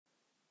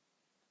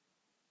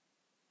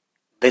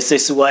This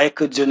is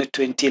WAEC June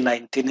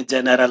 2019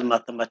 General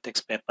Mathematics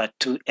Paper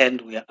 2,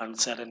 and we are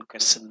answering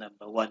question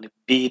number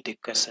 1B. The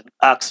question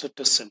asks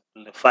to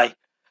simplify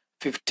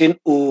 15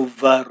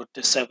 over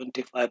root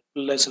 75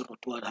 plus root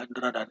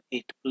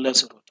 108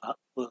 plus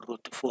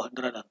root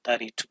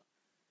 432.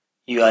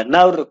 You are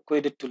now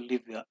required to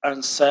leave your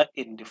answer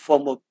in the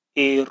form of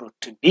A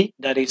root B,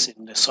 that is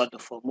in the sort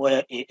of form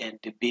where A and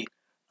B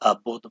are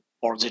both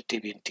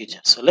positive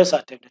integers. So let's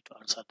attempt to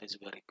answer this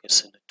very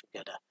question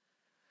together.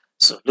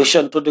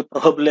 Solution to the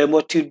problem,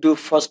 what you do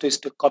first is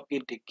to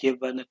copy the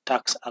given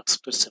tax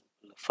asked to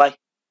simplify.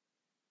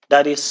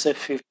 That is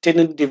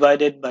 15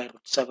 divided by root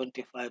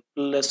 75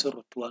 plus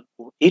root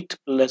 108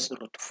 plus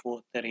root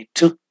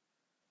 432.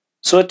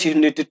 So what you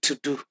need to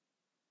do,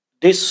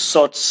 this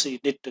sorts you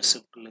need to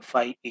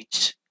simplify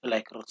each.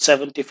 Like root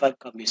 75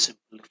 can be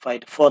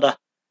simplified further.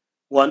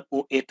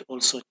 108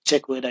 also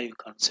check whether you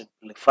can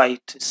simplify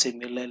it.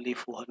 Similarly,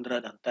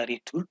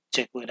 432,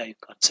 check whether you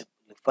can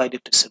simplify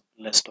it to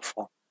simplest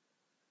form.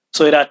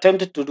 So it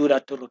attempted to do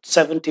that. Root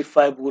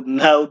 75 would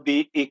now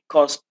be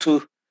equals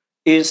to,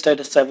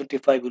 instead of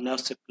 75, we now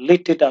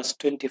split it as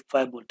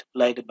 25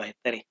 multiplied by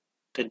 3.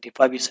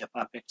 25 is a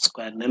perfect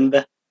square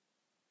number.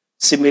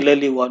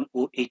 Similarly,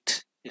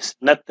 108 is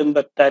nothing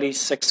but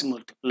 36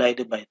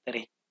 multiplied by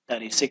 3.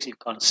 36 you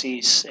can see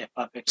is a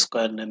perfect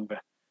square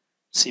number.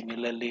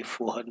 Similarly,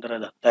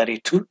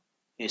 432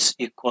 is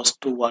equals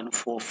to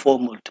 144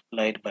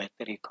 multiplied by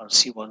 3. You can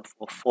see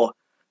 144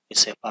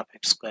 is a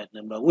perfect square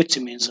number, which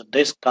means that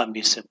this can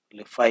be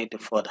simplified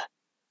further.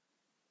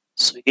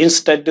 So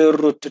instead of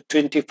root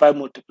 25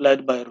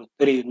 multiplied by root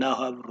 3, you now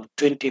have root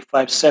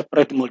 25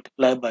 separate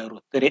multiplied by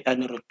root 3,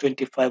 and root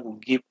 25 will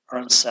give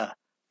answer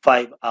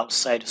 5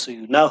 outside. So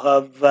you now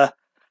have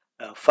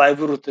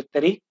 5 root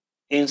 3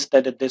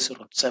 instead of this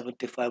root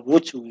 75,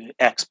 which we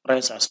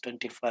express as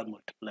 25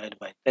 multiplied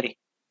by 3.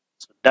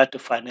 So that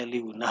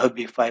finally will now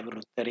be 5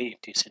 root 3.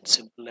 It is in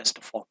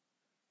simplest form.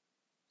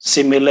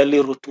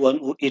 Similarly, root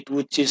 108,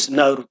 which is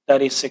now root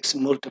 36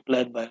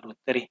 multiplied by root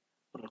 3.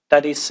 Root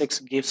 36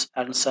 gives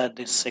answer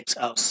this 6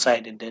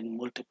 outside and then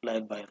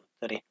multiplied by root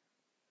 3.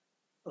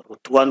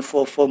 Root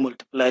 144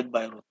 multiplied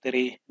by root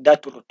 3.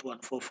 That root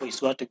 144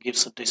 is what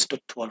gives this to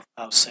 12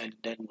 outside,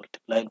 then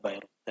multiplied by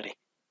root 3.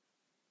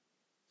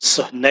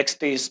 So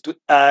next is to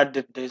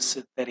add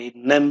these 3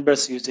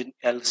 numbers using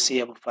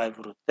LCM 5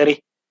 root 3.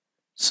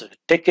 So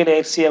taking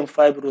LCM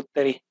 5 root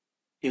 3,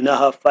 you now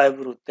have 5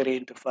 root 3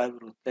 into 5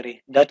 root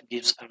 3. That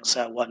gives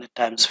answer 1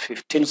 times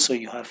 15. So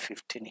you have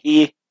 15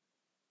 here.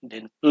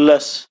 Then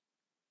plus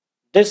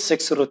this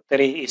 6 root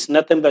 3 is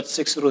nothing but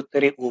 6 root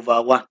 3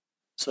 over 1.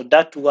 So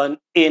that one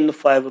in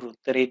 5 root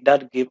 3,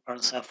 that gives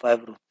answer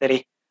 5 root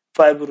 3.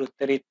 5 root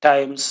 3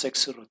 times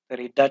 6 root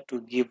 3, that will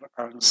give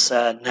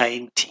answer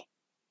 90.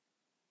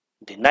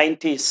 The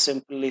 90 is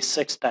simply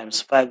 6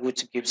 times 5,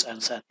 which gives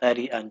answer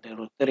 30, and the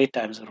root 3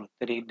 times root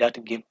 3,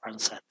 that gives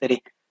answer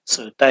 30.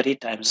 So 30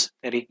 times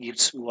 3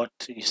 gives what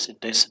is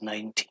this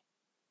 90.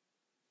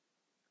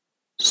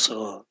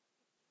 So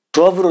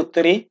 12 root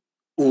 3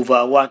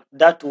 over 1,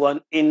 that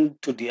one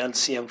into the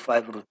LCM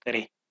 5 root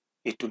 3.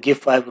 It will give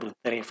 5 root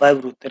 3.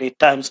 5 root 3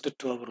 times to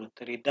 12 root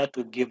 3, that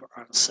will give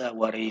answer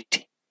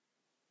 180.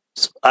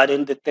 So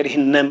adding the 3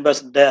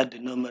 numbers there, the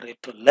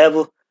numerator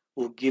level,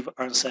 will give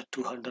answer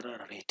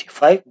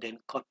 285. Then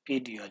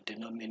copy your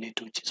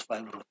denominator, which is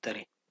 5 root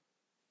 3.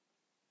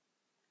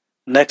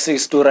 Next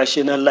is to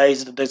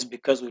rationalize this,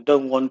 because we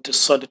don't want to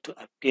sort to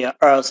appear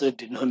as the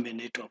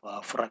denominator of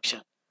our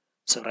fraction.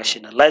 So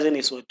rationalizing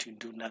is what you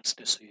do next.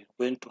 So you're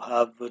going to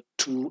have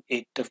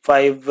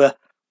 285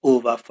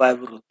 over 5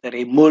 root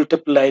 3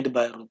 multiplied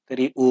by root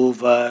 3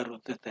 over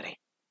root 3.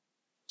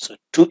 So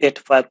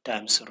 285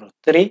 times root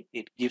 3,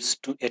 it gives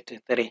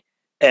 283.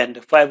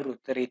 And 5 root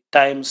 3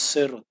 times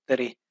root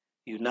 3,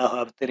 you now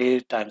have 3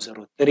 times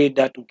root 3,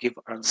 that will give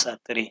answer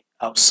 3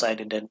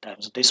 outside. Then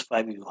times this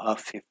 5, you have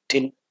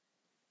 15.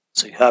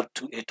 So you have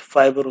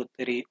 285 root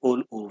 3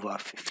 all over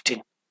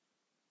 15.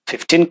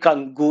 15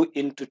 can go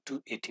into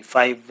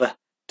 285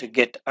 to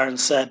get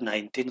answer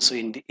 19. So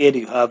in the end,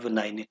 you have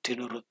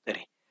 19 root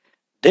 3.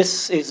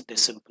 This is the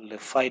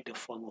simplified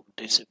form of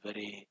this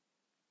very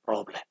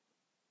problem.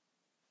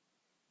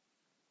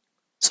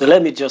 So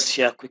let me just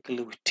share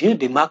quickly with you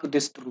the mark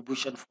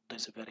distribution for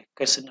this very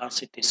question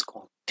as it is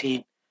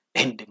contained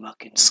in the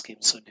marking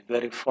scheme. So the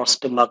very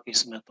first mark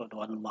is method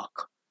 1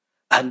 mark.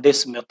 And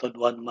this method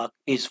 1 mark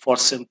is for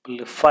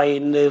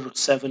simplifying root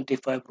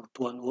 75, root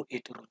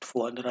 108, root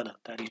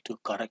 432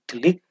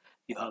 correctly.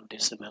 You have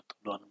this method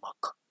 1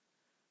 mark.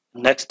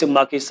 Next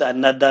mark is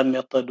another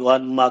method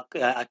 1 mark.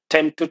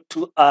 Attempted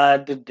to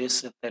add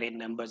these 3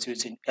 numbers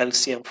using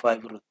LCM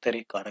 5 root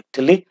 3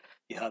 correctly.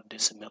 You have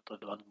this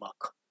method 1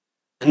 mark.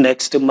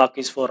 Next mark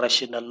is for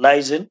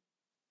rationalizing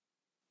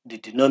the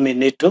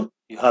denominator.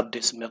 You have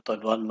this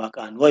method 1 mark,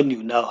 and when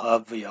you now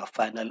have your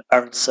final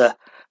answer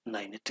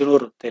 92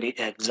 root 3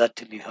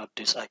 exactly, you have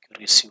this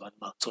accuracy 1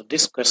 mark. So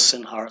this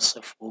question has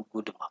 4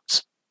 good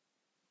marks.